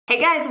Hey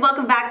guys,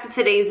 welcome back to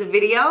today's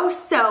video.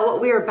 So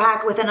we are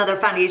back with another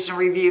foundation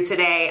review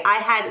today. I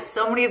had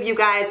so many of you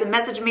guys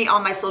message me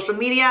on my social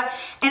media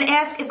and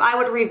ask if I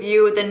would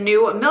review the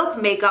new Milk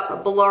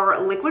Makeup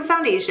Blur Liquid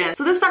Foundation.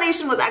 So this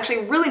foundation was actually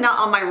really not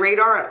on my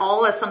radar at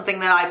all as something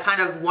that I kind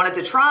of wanted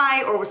to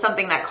try or was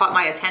something that caught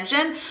my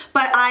attention.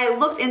 But I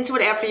looked into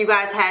it after you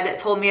guys had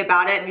told me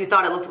about it and you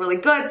thought it looked really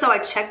good. So I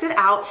checked it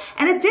out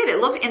and it did.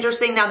 It looked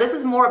interesting. Now this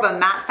is more of a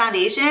matte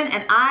foundation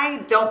and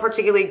I don't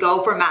particularly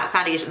go for matte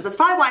foundations. That's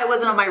probably why it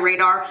wasn't on my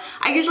radar.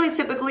 I usually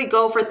typically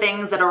go for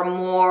things that are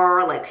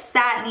more like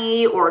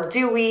satiny or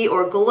dewy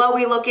or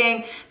glowy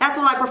looking. That's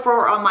what I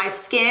prefer on my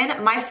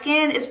skin. My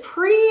skin is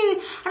pretty,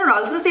 I don't know,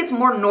 I was gonna say it's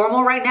more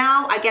normal right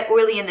now. I get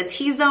oily in the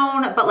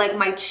T-zone, but like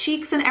my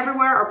cheeks and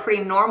everywhere are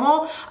pretty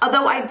normal,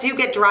 although I do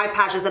get dry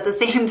patches at the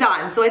same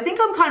time. So I think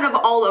I'm kind of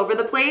all over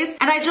the place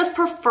and I just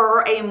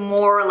prefer a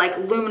more like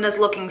luminous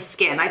looking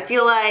skin. I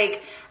feel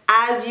like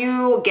as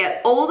you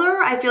get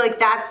older, I feel like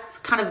that's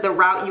kind of the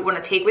route you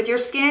want to take with your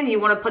skin. You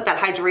want to put that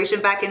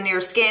hydration back into your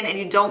skin and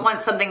you don't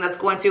want something that's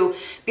going to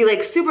be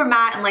like super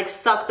matte and like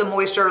suck the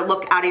moisture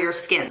look out of your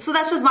skin. So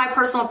that's just my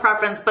personal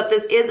preference, but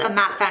this is a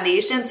matte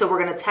foundation, so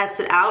we're going to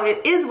test it out.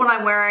 It is what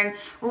I'm wearing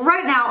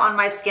right now on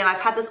my skin. I've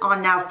had this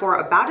on now for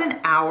about an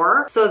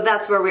hour, so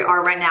that's where we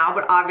are right now,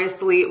 but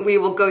obviously we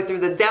will go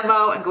through the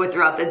demo and go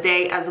throughout the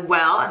day as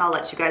well, and I'll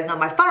let you guys know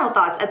my final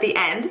thoughts at the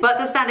end. But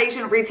this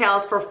foundation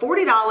retails for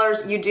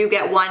 $40. You do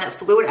get one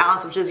fluid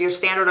ounce, which is your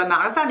standard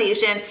amount of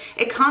foundation.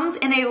 It comes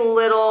in a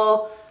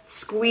little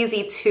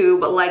squeezy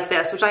tube like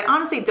this, which I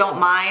honestly don't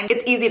mind.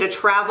 It's easy to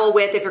travel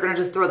with if you're gonna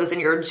just throw this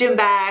in your gym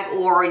bag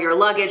or your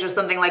luggage or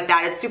something like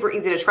that. It's super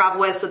easy to travel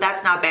with, so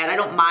that's not bad. I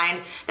don't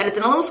mind that it's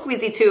in a little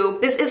squeezy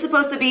tube. This is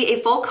supposed to be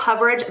a full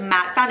coverage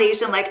matte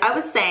foundation, like I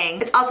was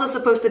saying. It's also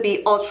supposed to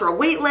be ultra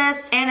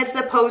weightless, and it's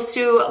supposed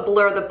to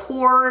blur the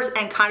pores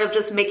and kind of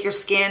just make your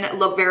skin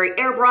look very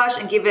airbrushed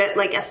and give it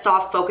like a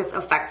soft focus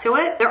effect to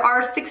it. There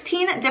are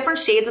 16 different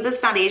shades of this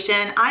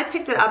foundation. I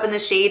picked it up in the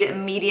shade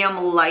medium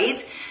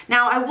light.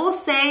 Now I will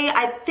say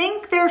I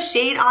think their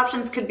shade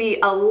options could be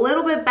a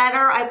little bit better.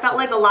 I felt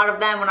like a lot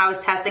of them when I was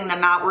testing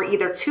them out were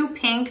either too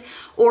pink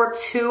or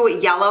too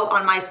yellow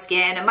on my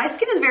skin. And my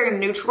skin is very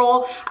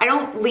neutral. I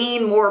don't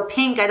lean more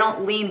pink. I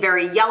don't lean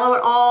very yellow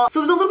at all.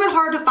 So it was a little bit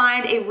hard to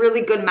find a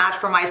really good match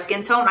for my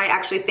skin tone. I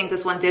actually think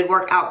this one did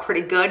work out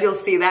pretty good. You'll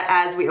see that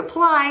as we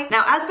apply.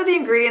 Now, as for the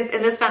ingredients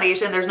in this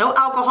foundation, there's no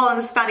alcohol in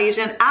this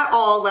foundation at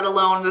all, let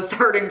alone the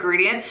third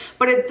ingredient,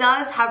 but it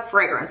does have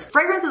fragrance.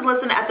 Fragrance is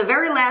listed at the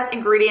very last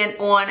ingredient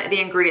on the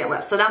ingredient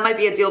list. So that might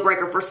be a deal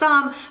breaker for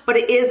some, but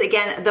it is,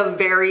 again, the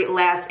very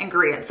last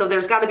ingredient. So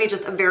there's gotta be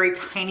just a very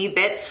tiny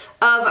bit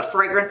of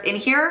fragrance in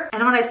here.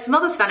 And when I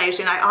smell this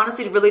foundation, I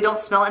honestly really don't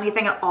smell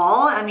anything at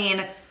all. I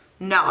mean,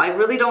 no, I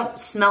really don't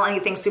smell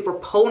anything super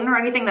potent or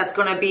anything that's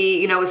gonna be,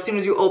 you know, as soon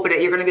as you open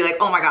it, you're gonna be like,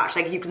 oh my gosh,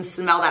 like you can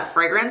smell that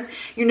fragrance.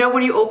 You know,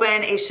 when you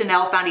open a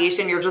Chanel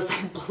foundation, you're just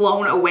like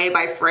blown away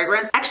by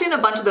fragrance. Actually, in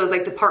a bunch of those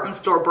like department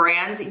store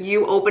brands,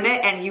 you open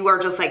it and you are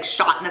just like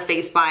shot in the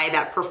face by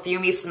that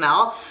perfumey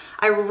smell.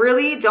 I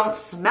really don't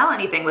smell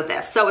anything with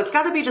this. So it's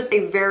gotta be just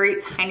a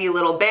very tiny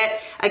little bit.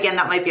 Again,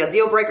 that might be a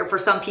deal breaker for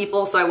some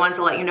people, so I wanted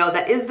to let you know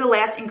that is the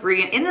last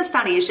ingredient in this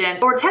foundation.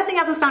 But we're testing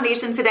out this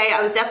foundation today.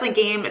 I was definitely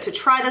game to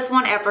try this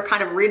one after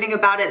kind of reading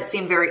about it. It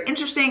seemed very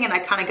interesting and I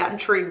kind of got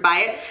intrigued by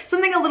it.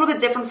 Something a little bit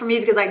different for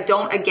me because I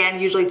don't, again,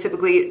 usually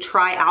typically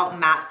try out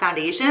matte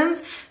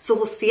foundations. So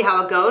we'll see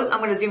how it goes. I'm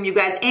gonna zoom you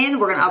guys in.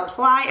 We're gonna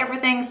apply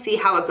everything, see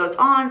how it goes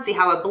on, see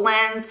how it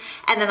blends,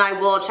 and then I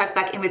will check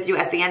back in with you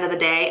at the end of the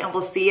day and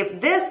we'll see if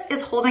this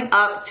is holding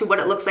up to what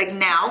it looks like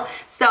now.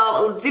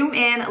 So zoom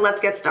in, let's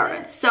get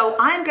started. So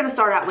I'm gonna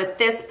start out with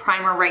this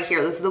primer right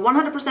here. This is the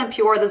 100%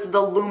 pure, this is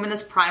the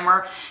luminous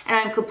primer, and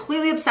I'm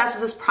completely obsessed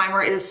with this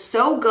primer. It is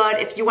so good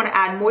if you wanna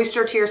add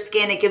moisture to your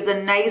skin. It gives a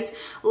nice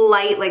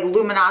light, like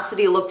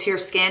luminosity look to your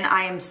skin.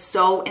 I am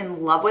so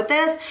in love with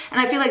this,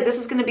 and I feel like this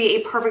is gonna be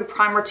a perfect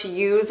primer to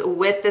use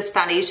with this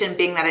foundation,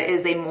 being that it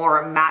is a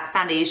more matte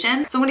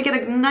foundation. So I'm gonna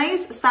get a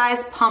nice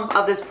size pump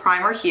of this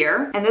primer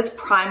here, and this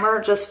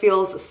primer just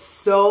feels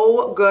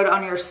so good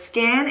on your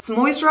skin. It's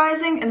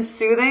moisturizing and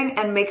soothing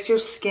and makes your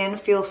skin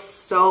feel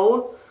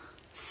so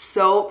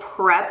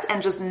prepped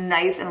and just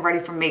nice and ready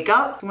for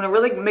makeup. I'm gonna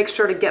really make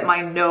sure to get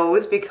my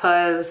nose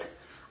because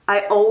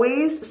I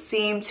always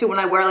seem to, when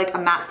I wear like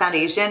a matte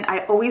foundation,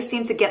 I always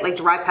seem to get like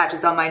dry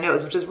patches on my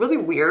nose, which is really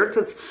weird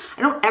because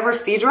I don't ever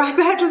see dry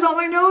patches on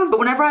my nose, but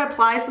whenever I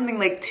apply something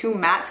like too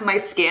matte to my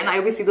skin, I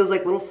always see those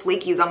like little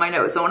flakies on my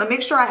nose. So I wanna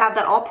make sure I have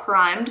that all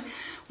primed,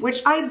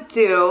 which I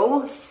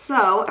do,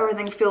 so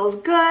everything feels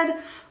good.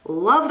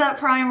 Love that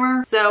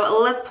primer. So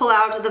let's pull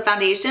out the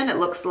foundation. It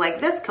looks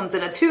like this, comes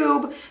in a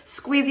tube,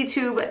 squeezy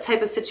tube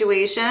type of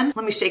situation.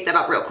 Let me shake that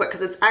up real quick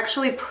because it's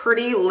actually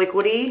pretty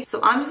liquidy. So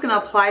I'm just gonna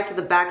apply it to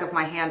the back of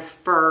my hand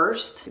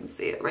first. You can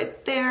see it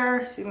right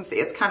there. So you can see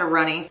it's kind of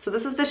runny. So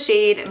this is the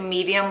shade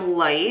medium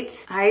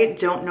light. I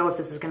don't know if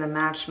this is gonna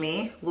match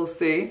me. We'll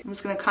see. I'm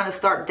just gonna kind of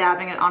start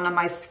dabbing it onto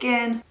my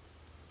skin. I'm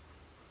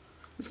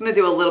just gonna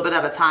do a little bit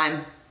at a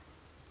time.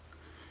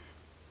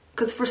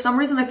 because for some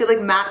reason I feel like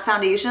matte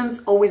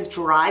foundations always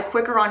dry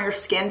quicker on your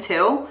skin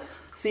too.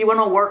 So you want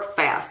to work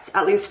fast.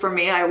 At least for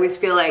me, I always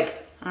feel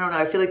like, I don't know,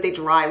 I feel like they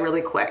dry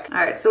really quick. All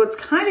right, so it's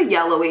kind of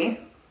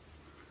yellowy.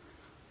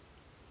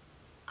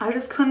 I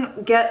just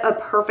couldn't get a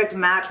perfect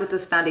match with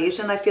this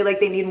foundation. I feel like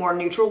they need more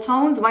neutral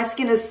tones. My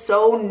skin is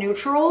so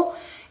neutral.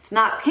 It's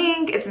not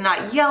pink, it's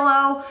not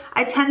yellow.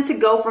 I tend to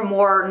go for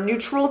more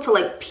neutral to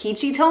like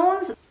peachy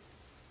tones.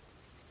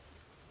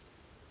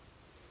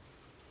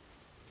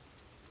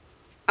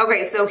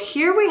 Okay, so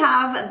here we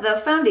have the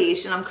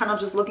foundation. I'm kind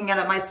of just looking at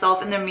it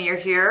myself in the mirror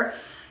here.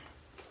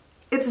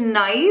 It's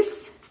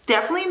nice, it's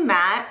definitely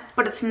matte,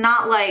 but it's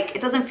not like,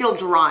 it doesn't feel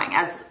drying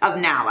as of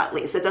now at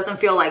least. It doesn't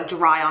feel like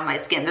dry on my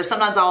skin. There's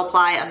sometimes I'll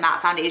apply a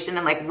matte foundation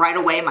and like right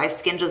away my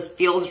skin just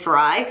feels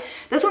dry.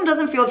 This one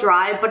doesn't feel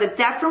dry, but it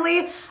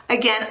definitely,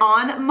 again,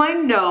 on my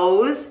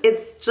nose,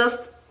 it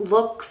just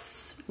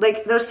looks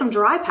like there's some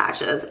dry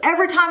patches.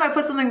 Every time I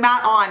put something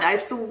matte on, I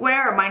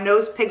swear my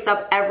nose picks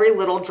up every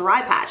little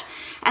dry patch.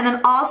 And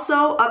then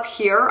also up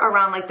here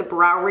around like the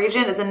brow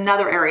region is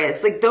another area.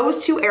 It's like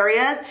those two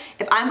areas,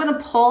 if I'm gonna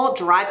pull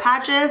dry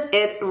patches,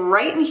 it's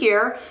right in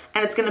here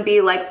and it's gonna be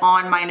like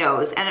on my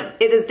nose. And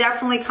it is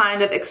definitely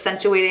kind of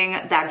accentuating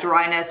that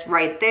dryness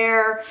right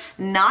there.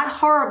 Not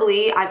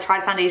horribly. I've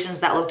tried foundations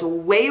that looked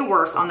way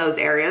worse on those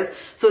areas.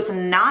 So it's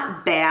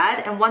not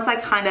bad. And once I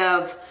kind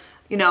of,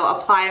 you know,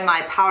 apply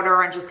my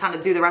powder and just kind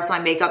of do the rest of my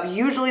makeup,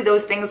 usually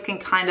those things can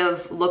kind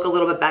of look a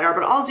little bit better,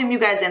 but I'll zoom you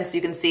guys in so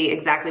you can see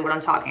exactly what I'm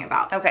talking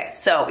about. Okay,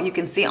 so you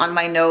can see on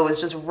my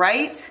nose, just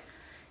right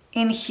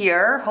in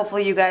here,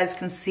 hopefully you guys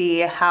can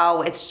see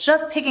how it's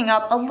just picking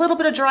up a little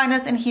bit of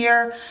dryness in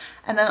here,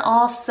 and then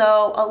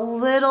also a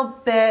little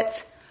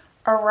bit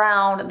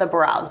around the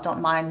brows.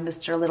 Don't mind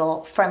Mr.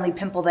 Little Friendly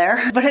Pimple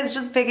there, but it's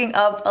just picking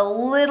up a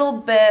little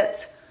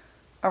bit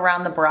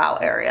around the brow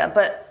area.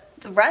 But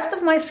the rest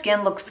of my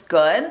skin looks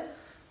good.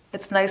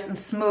 It's nice and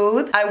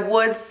smooth. I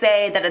would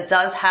say that it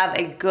does have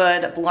a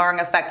good blurring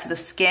effect to the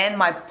skin.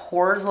 My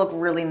pores look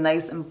really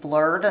nice and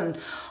blurred and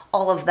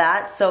all of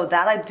that, so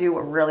that I do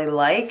really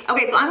like.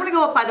 Okay, so I'm gonna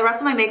go apply the rest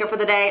of my makeup for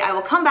the day. I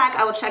will come back,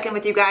 I will check in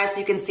with you guys so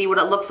you can see what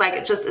it looks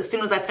like just as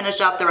soon as I finish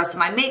up the rest of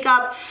my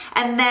makeup,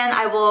 and then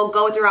I will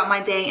go throughout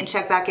my day and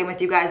check back in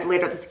with you guys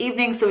later this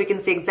evening so we can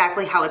see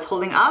exactly how it's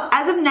holding up.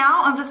 As of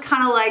now, I'm just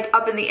kind of like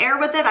up in the air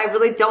with it. I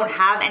really don't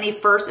have any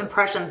first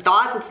impression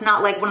thoughts. It's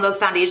not like one of those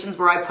foundations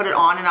where I put it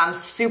on and I'm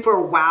super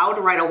wowed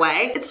right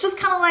away. It's just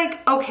kind of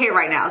like okay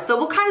right now. So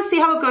we'll kind of see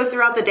how it goes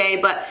throughout the day,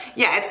 but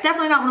yeah, it's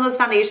definitely not one of those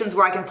foundations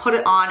where I can put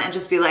it on and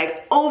just be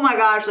like, oh my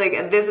gosh,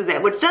 like this is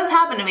it, which does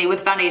happen to me with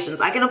foundations.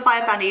 I can apply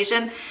a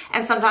foundation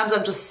and sometimes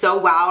I'm just so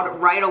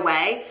wowed right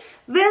away.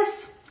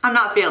 This, I'm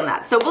not feeling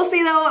that. So we'll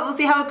see though, we'll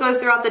see how it goes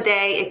throughout the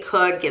day. It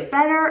could get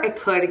better, it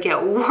could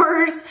get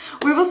worse.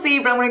 We will see,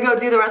 but I'm gonna go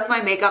do the rest of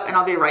my makeup and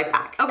I'll be right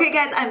back. Okay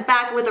guys, I'm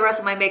back with the rest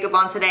of my makeup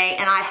on today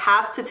and I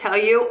have to tell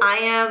you, I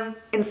am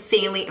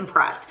insanely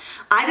impressed.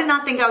 I did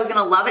not think I was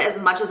gonna love it as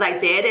much as I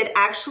did. It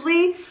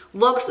actually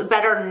looks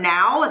better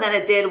now than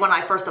it did when I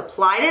first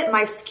applied it.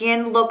 My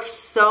skin looks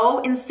so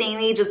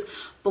insanely just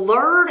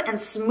blurred and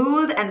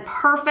smooth and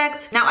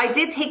perfect. Now I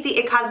did take the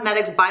It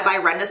Cosmetics Bye Bye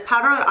Redness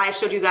powder. I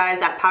showed you guys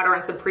that powder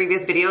in some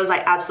previous videos.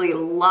 I absolutely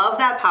love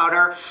that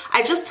powder.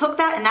 I just took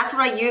that and that's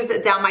what I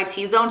used down my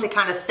T-zone to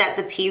kind of set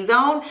the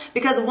T-zone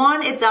because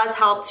one, it does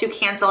help to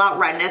cancel out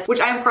redness, which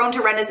I am prone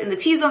to redness in the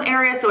T-zone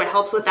area, so it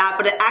helps with that,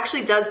 but it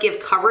actually does give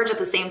coverage at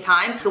the same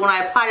time. So when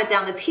I applied it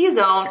down the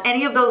T-zone,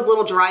 any of those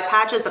little dry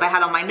patches that I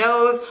had on my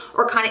nose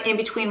or kind of in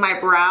between my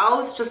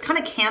brows just kind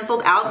of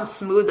canceled out and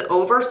smoothed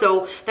over,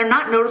 so they're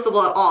not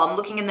noticeable at all. I'm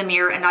looking in the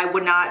mirror and I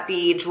would not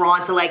be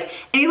drawn to like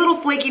any little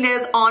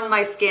flakiness on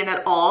my skin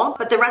at all.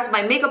 But the rest of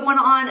my makeup went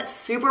on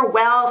super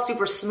well,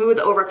 super smooth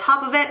over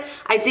top of it.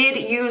 I did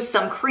use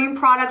some cream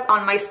products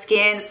on my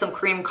skin, some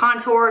cream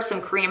contour,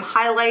 some cream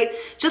highlight,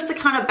 just to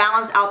kind of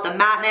balance out the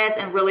matteness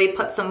and really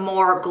put some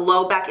more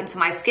glow back into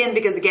my skin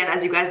because again,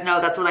 as you guys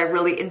know, that's what I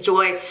really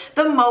enjoy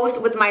the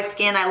most with my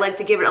skin. I like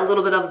to give it a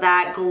little bit of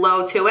that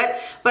glow to it.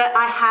 But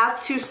I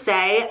have to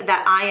say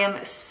that I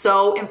am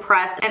so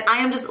impressed and I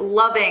am just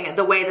loving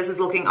the way this is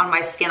looking on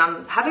my skin.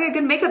 I'm having a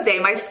good makeup day.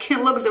 My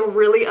skin looks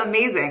really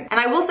amazing. And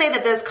I will say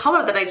that this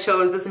color that I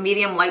chose, this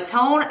medium light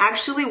tone,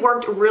 actually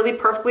worked really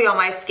perfectly on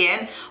my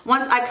skin.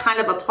 Once I kind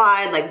of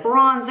applied like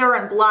bronzer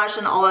and blush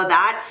and all of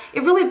that,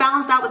 it really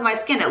balanced out with my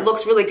skin. It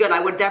looks really good.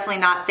 I would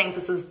definitely not think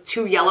this is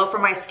too yellow for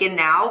my skin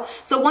now.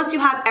 So once you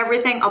have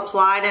everything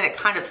applied and it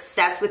kind of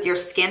sets with your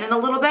skin in a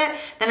little bit,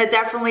 then it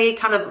definitely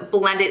kind of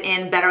blended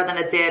in better than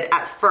it did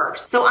at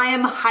first. So I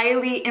am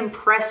highly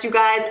impressed, you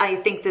guys. I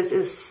think this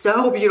is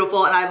so beautiful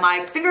and I have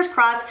my fingers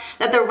crossed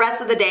that the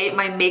rest of the day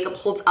my makeup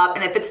holds up,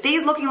 and if it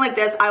stays looking like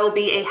this, I will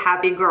be a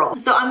happy girl.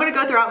 So I'm gonna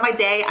go throughout my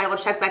day. I will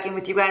check back in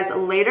with you guys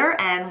later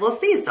and we'll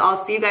see. So I'll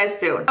see you guys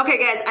soon. Okay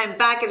guys, I'm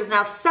back. It is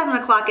now 7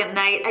 o'clock at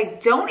night. I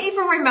don't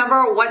even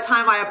remember what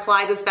time I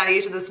applied this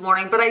foundation this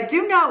morning, but I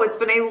do know it's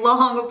been a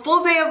long,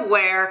 full day of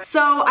wear.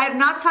 So I have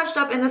not touched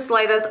up in the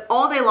slightest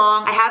all day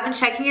long. I have been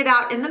checking it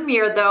out in the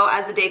mirror though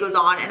as the day goes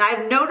on. And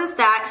I've noticed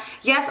that,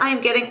 yes, I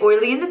am getting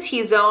oily in the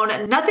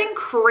T-zone. Nothing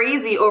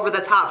crazy over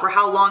the top for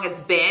how long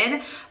it's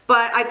been,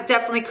 but I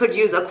definitely could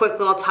use a quick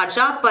little touch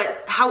up.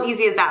 But how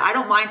easy is that? I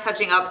don't mind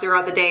touching up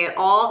throughout the day at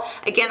all.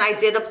 Again, I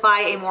did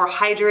apply a more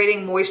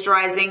hydrating,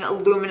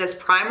 moisturizing, luminous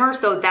primer,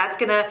 so that's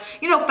gonna,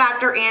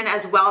 factor in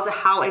as well to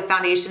how a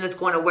foundation is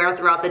going to wear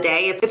throughout the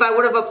day. If I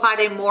would have applied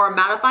a more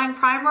mattifying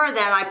primer,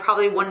 then I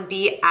probably wouldn't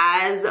be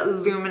as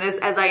luminous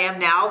as I am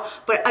now.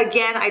 But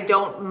again, I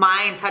don't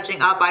mind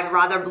touching up. I'd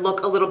rather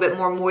look a little bit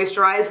more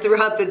moisturized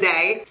throughout the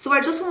day. So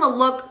I just want to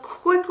look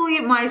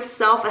quickly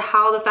myself at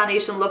how the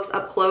foundation looks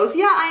up close.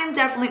 Yeah, I am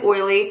definitely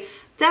oily,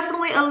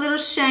 definitely a little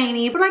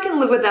shiny, but I can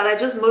live with that. I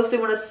just mostly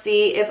want to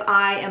see if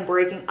I am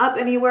breaking up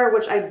anywhere,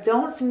 which I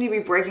don't seem to be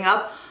breaking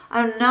up.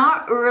 I'm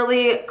not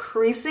really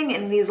creasing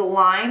in these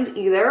lines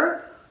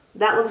either.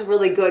 That looks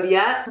really good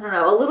yet. I don't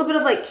know, a little bit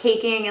of like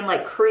caking and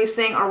like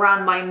creasing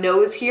around my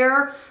nose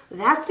here.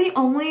 That's the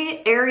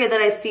only area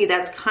that I see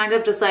that's kind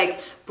of just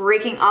like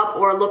breaking up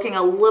or looking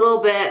a little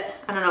bit,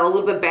 I don't know, a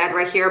little bit bad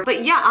right here.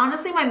 But yeah,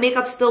 honestly, my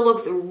makeup still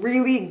looks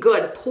really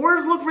good.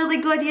 Pores look really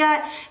good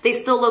yet. They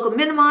still look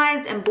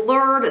minimized and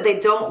blurred. They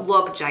don't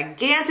look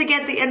gigantic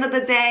at the end of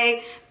the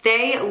day.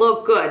 They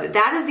look good.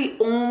 That is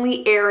the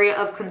only area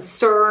of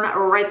concern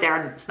right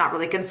there. It's not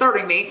really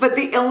concerning me, but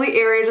the only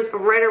area just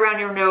right around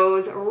your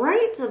nose,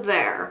 right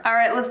there. All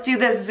right, let's do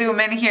this zoom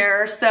in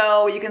here.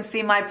 So you can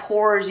see my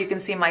pores, you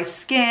can see my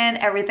skin,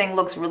 everything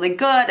looks really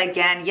good.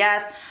 Again,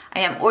 yes,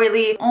 I am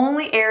oily.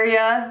 Only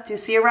area, do you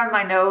see around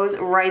my nose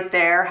right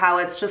there, how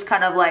it's just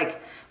kind of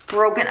like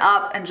broken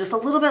up and just a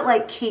little bit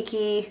like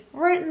cakey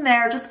right in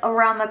there, just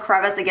around the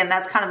crevice. Again,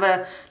 that's kind of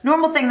a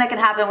normal thing that can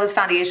happen with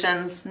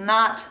foundations.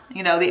 Not,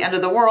 the end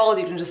of the world.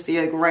 You can just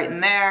see like right in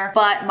there.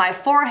 But my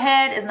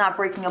forehead is not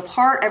breaking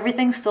apart.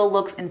 Everything still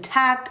looks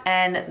intact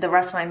and the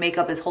rest of my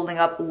makeup is holding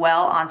up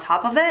well on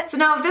top of it. So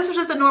now if this was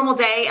just a normal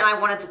day and I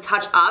wanted to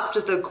touch up,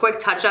 just a quick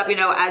touch up,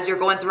 as you're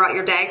going throughout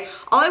your day,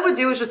 all I would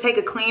do is just take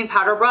a clean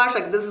powder brush.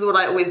 Like this is what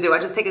I always do. I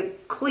just take a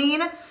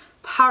clean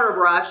powder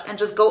brush and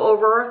just go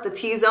over the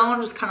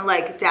T-zone, just kind of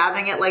like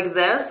dabbing it like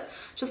this,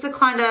 just to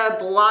kind of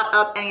blot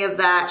up any of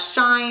that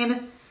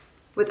shine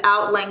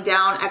without laying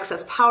down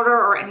excess powder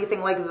or anything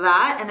like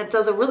that. And it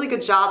does a really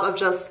good job of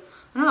just,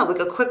 I don't know,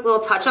 like a quick little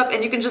touch up,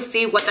 and you can just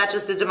see what that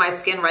just did to my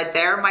skin right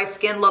there. My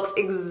skin looks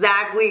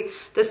exactly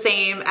the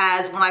same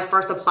as when I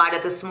first applied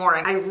it this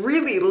morning. I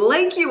really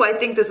like you. I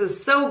think this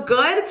is so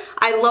good.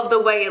 I love the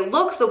way it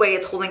looks, the way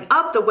it's holding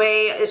up, the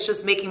way it's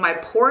just making my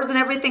pores and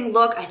everything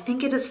look. I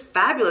think it is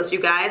fabulous, you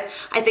guys.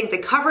 I think the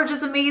coverage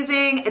is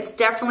amazing. It's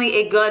definitely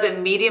a good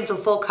medium to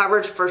full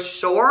coverage for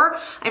sure.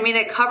 I mean,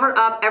 it covered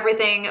up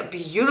everything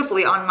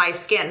beautifully on my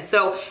skin.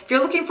 So if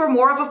you're looking for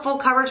more of a full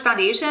coverage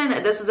foundation,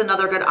 this is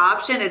another good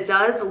option. It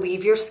does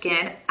leave your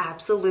skin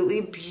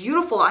absolutely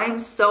beautiful. I am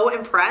so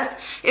impressed.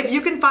 If you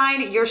can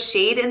find your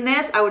shade in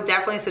this, I would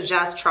definitely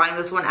suggest trying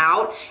this one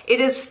out. It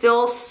is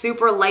still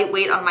super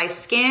lightweight on my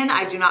skin.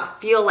 I do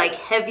not feel like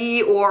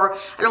heavy, or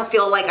I don't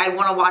feel like I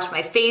want to wash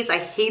my face. I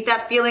hate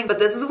that feeling, but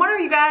this is a winner,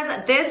 you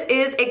guys. This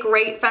is a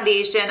great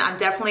foundation. I'm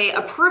definitely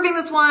approving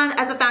this one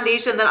as a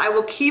foundation that I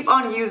will keep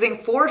on using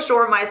for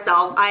sure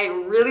myself. I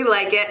really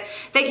like it.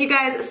 Thank you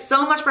guys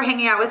so much for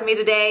hanging out with me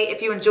today.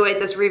 If you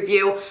enjoyed this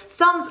review,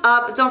 thumbs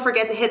up. Don't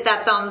forget to hit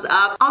that thumbs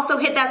up. Also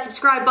hit that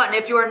subscribe button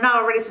if you are not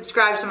already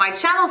subscribed to my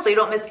channel so you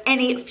don't miss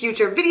any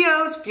future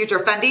videos, future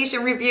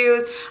foundation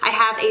reviews. I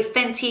have a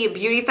Fenty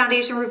Beauty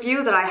foundation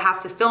review that I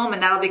have to film,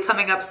 and that'll be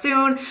coming up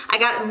soon. I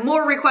got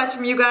more requests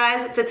from you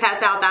guys to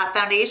test out that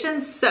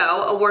foundation,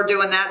 so we're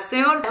doing that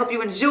soon. I hope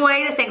you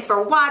enjoyed. Thanks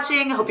for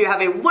watching. I hope you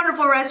have a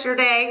wonderful rest of your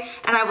day,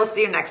 and I will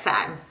see you next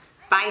time.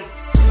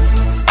 Bye.